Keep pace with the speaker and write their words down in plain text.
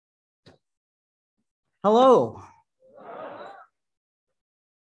Hello.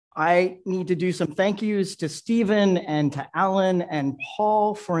 I need to do some thank yous to Stephen and to Alan and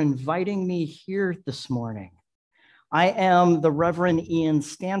Paul for inviting me here this morning. I am the Reverend Ian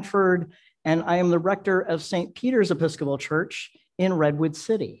Stanford, and I am the rector of St. Peter's Episcopal Church in Redwood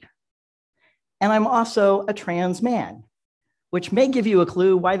City. And I'm also a trans man, which may give you a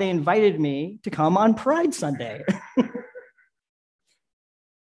clue why they invited me to come on Pride Sunday.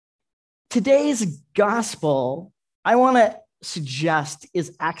 Today's gospel, I want to suggest,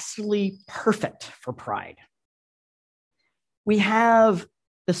 is actually perfect for pride. We have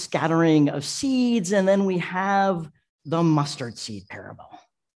the scattering of seeds, and then we have the mustard seed parable.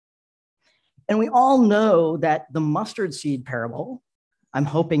 And we all know that the mustard seed parable, I'm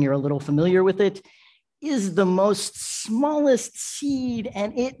hoping you're a little familiar with it, is the most smallest seed,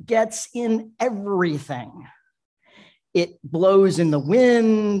 and it gets in everything. It blows in the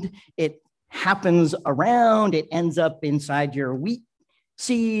wind, it happens around, it ends up inside your wheat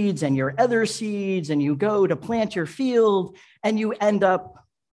seeds and your other seeds, and you go to plant your field, and you end up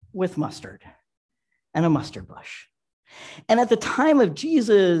with mustard and a mustard bush. And at the time of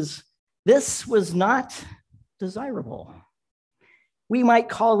Jesus, this was not desirable. We might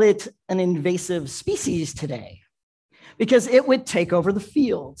call it an invasive species today because it would take over the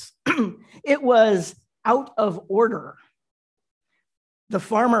fields. It was out of order. The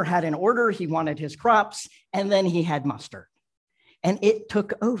farmer had an order, he wanted his crops, and then he had mustard. And it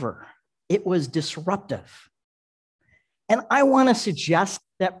took over. It was disruptive. And I want to suggest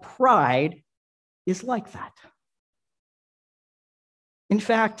that pride is like that. In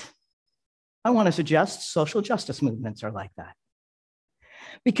fact, I want to suggest social justice movements are like that.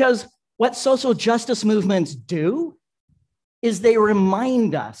 Because what social justice movements do is they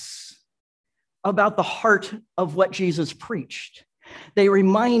remind us about the heart of what Jesus preached. They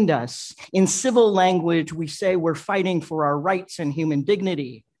remind us, in civil language, we say we're fighting for our rights and human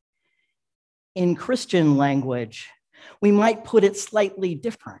dignity. In Christian language, we might put it slightly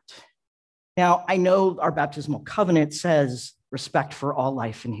different. Now, I know our baptismal covenant says respect for all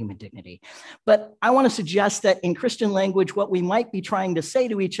life and human dignity, but I want to suggest that in Christian language, what we might be trying to say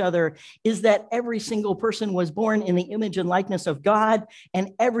to each other is that every single person was born in the image and likeness of God,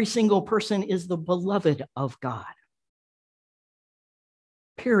 and every single person is the beloved of God.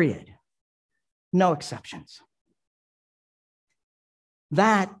 Period. No exceptions.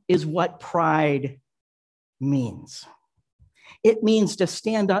 That is what pride means. It means to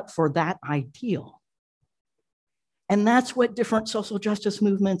stand up for that ideal. And that's what different social justice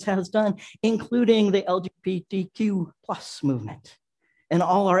movements has done, including the LGBTQ plus movement and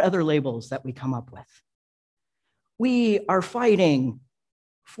all our other labels that we come up with. We are fighting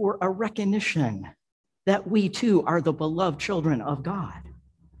for a recognition that we too are the beloved children of God.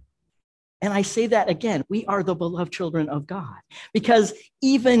 And I say that again, we are the beloved children of God, because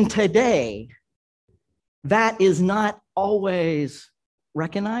even today, that is not always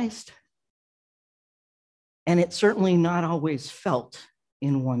recognized, and it's certainly not always felt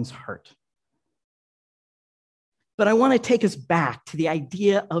in one's heart. But I want to take us back to the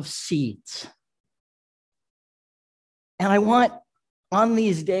idea of seeds. And I want, on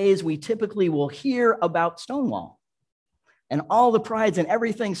these days, we typically will hear about Stonewall and all the prides and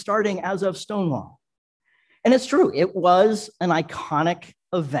everything starting as of Stonewall. And it's true, it was an iconic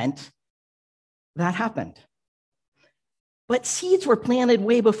event that happened. But seeds were planted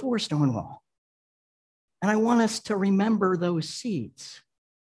way before Stonewall. And I want us to remember those seeds.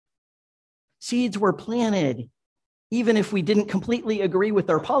 Seeds were planted, even if we didn't completely agree with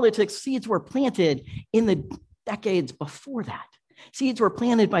their politics, seeds were planted in the decades before that. Seeds were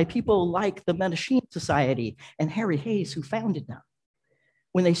planted by people like the Menachine Society and Harry Hayes, who founded them,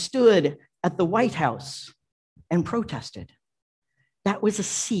 when they stood at the White House and protested. That was a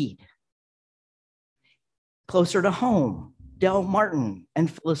seed. Closer to home, Del Martin and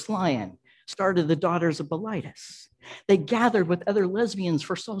Phyllis Lyon started the Daughters of Bilitis. They gathered with other lesbians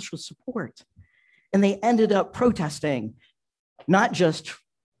for social support, and they ended up protesting, not just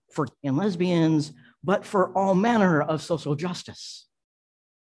for gay and lesbians, but for all manner of social justice.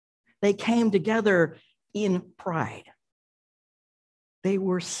 They came together in pride. They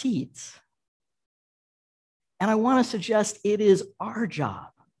were seeds. And I want to suggest it is our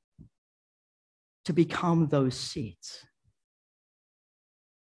job to become those seeds.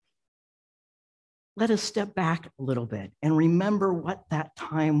 Let us step back a little bit and remember what that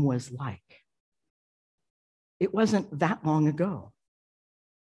time was like. It wasn't that long ago.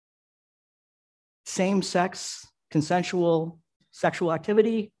 Same-sex, consensual sexual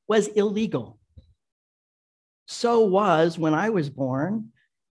activity was illegal. So was, when I was born,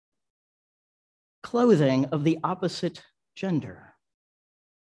 clothing of the opposite gender.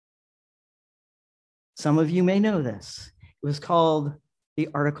 Some of you may know this. It was called the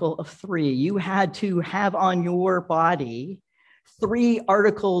Article of 3. You had to have on your body 3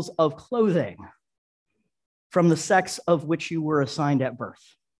 articles of clothing from the sex of which you were assigned at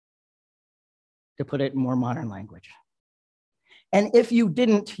birth, to put it in more modern language. And if you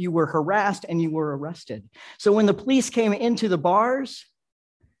didn't, you were harassed and you were arrested. So when the police came into the bars,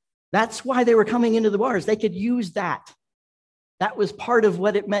 that's why they were coming into the bars. They could use that. That was part of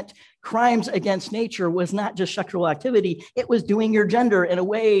what it meant. Crimes against nature was not just sexual activity. It was doing your gender in a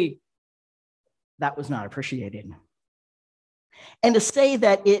way that was not appreciated. And to say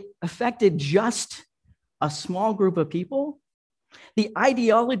that it affected just a small group of people, the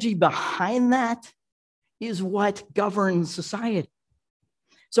ideology behind that is what governs society.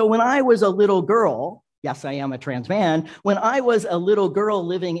 So when I was a little girl, yes, I am a trans man. When I was a little girl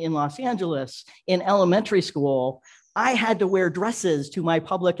living in Los Angeles in elementary school, I had to wear dresses to my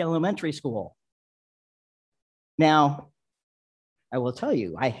public elementary school. Now, I will tell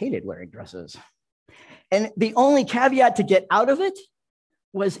you, I hated wearing dresses. And the only caveat to get out of it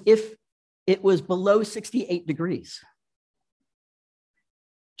was if it was below 68 degrees.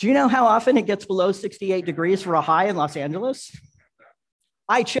 Do you know how often it gets below 68 degrees for a high in Los Angeles?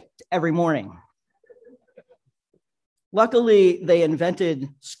 I checked every morning. Luckily, they invented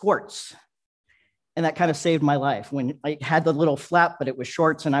squirts, and that kind of saved my life. When I had the little flap, but it was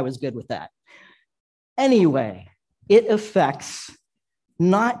shorts, and I was good with that. Anyway, it affects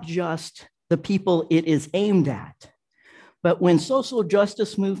not just the people it is aimed at, but when social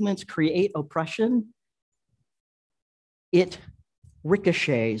justice movements create oppression, it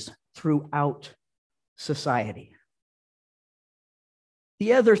ricochets throughout society.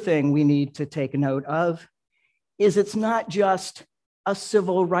 The other thing we need to take note of is it's not just a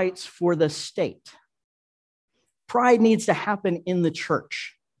civil rights for the state. Pride needs to happen in the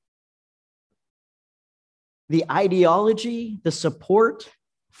church. The ideology, the support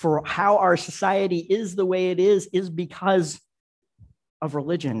for how our society is the way it is because of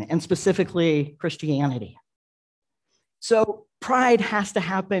religion, and specifically Christianity. So pride has to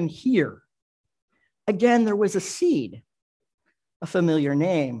happen here. Again, there was a seed, a familiar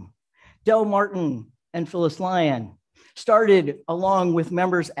name. Del Martin and Phyllis Lyon started along with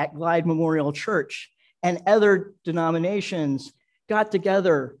members at Glide Memorial Church, and other denominations got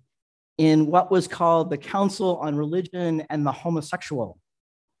together in what was called the Council on Religion and the Homosexual.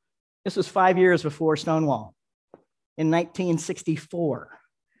 This was 5 years before Stonewall. In 1964,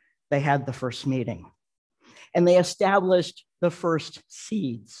 they had the first meeting, and they established the first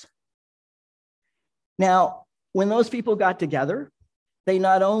seeds. Now, when those people got together, they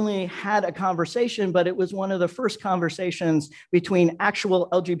not only had a conversation, but it was one of the first conversations between actual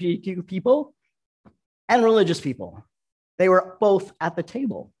LGBTQ people and religious people. They were both at the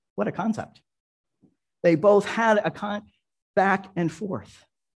table. What a concept. They both had a back and forth.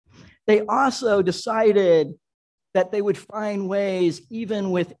 They also decided that they would find ways,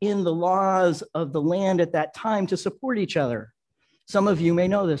 even within the laws of the land at that time, to support each other. Some of you may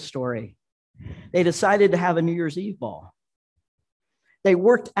know this story. They decided to have a New Year's Eve ball. They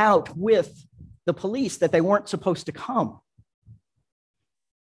worked out with the police that they weren't supposed to come.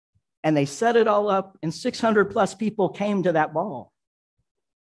 And they set it all up, and 600 plus people came to that ball.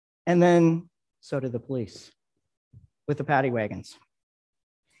 And then so did the police with the paddy wagons.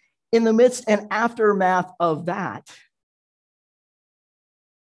 In the midst and aftermath of that,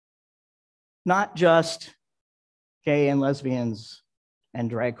 not just gay and lesbians and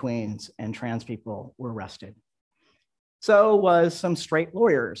drag queens and trans people were arrested. So was some straight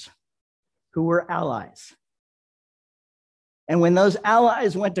lawyers who were allies. And when those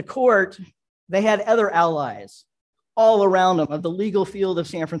allies went to court, they had other allies all around them of the legal field of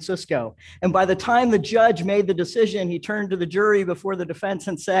San Francisco. And by the time the judge made the decision, he turned to the jury before the defense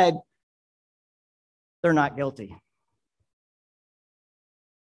and said, they're not guilty.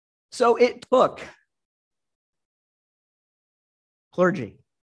 So it took clergy,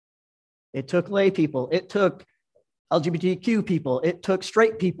 it took lay people, it took LGBTQ people, it took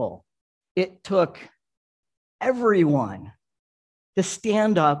straight people, it took everyone to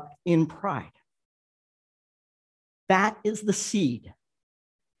stand up in pride. That is the seed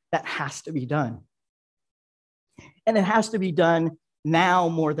that has to be done. And it has to be done now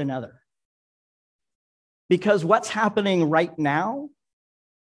more than ever. Because what's happening right now,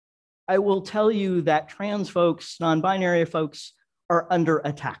 I will tell you that trans folks, non-binary folks, are under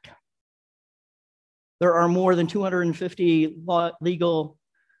attack. There are more than 250 legal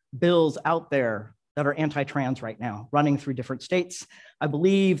bills out there that are anti-trans right now, running through different states. I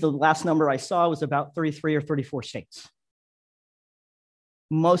believe the last number I saw was about 33 or 34 states.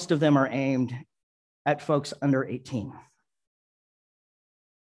 Most of them are aimed at folks under 18.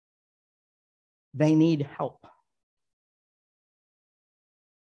 They need help.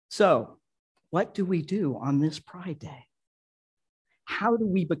 So, what do we do on this Pride Day? How do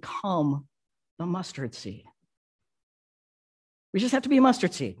we become the mustard seed? We just have to be a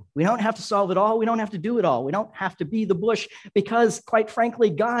mustard seed. We don't have to solve it all. We don't have to do it all. We don't have to be the bush because, quite frankly,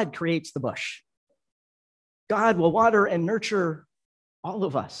 God creates the bush. God will water and nurture all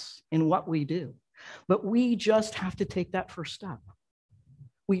of us in what we do. But we just have to take that first step.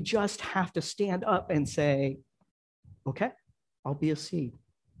 We just have to stand up and say, okay, I'll be a seed.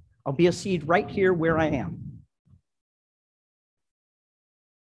 I'll be a seed right here where I am.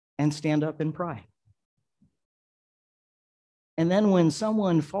 And stand up in pride. And then when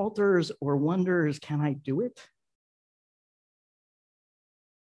someone falters or wonders, can I do it?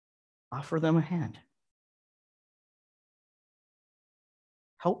 Offer them a hand.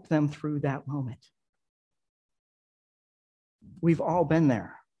 Help them through that moment. We've all been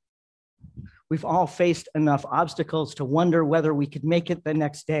there. We've all faced enough obstacles to wonder whether we could make it the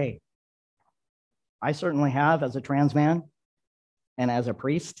next day. I certainly have as a trans man and as a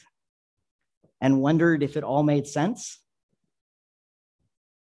priest, and wondered if it all made sense.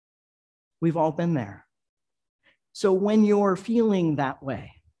 We've all been there. So when you're feeling that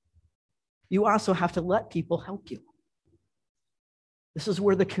way, you also have to let people help you. This is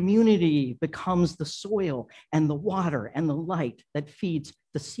where the community becomes the soil and the water and the light that feeds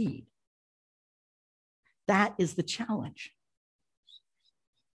the seed. That is the challenge.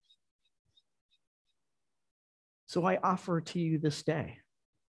 So I offer to you this day,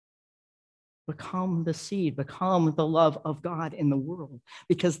 become the seed, become the love of God in the world,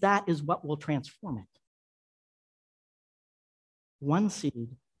 because that is what will transform it. One seed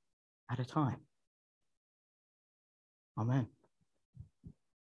at a time. Amen.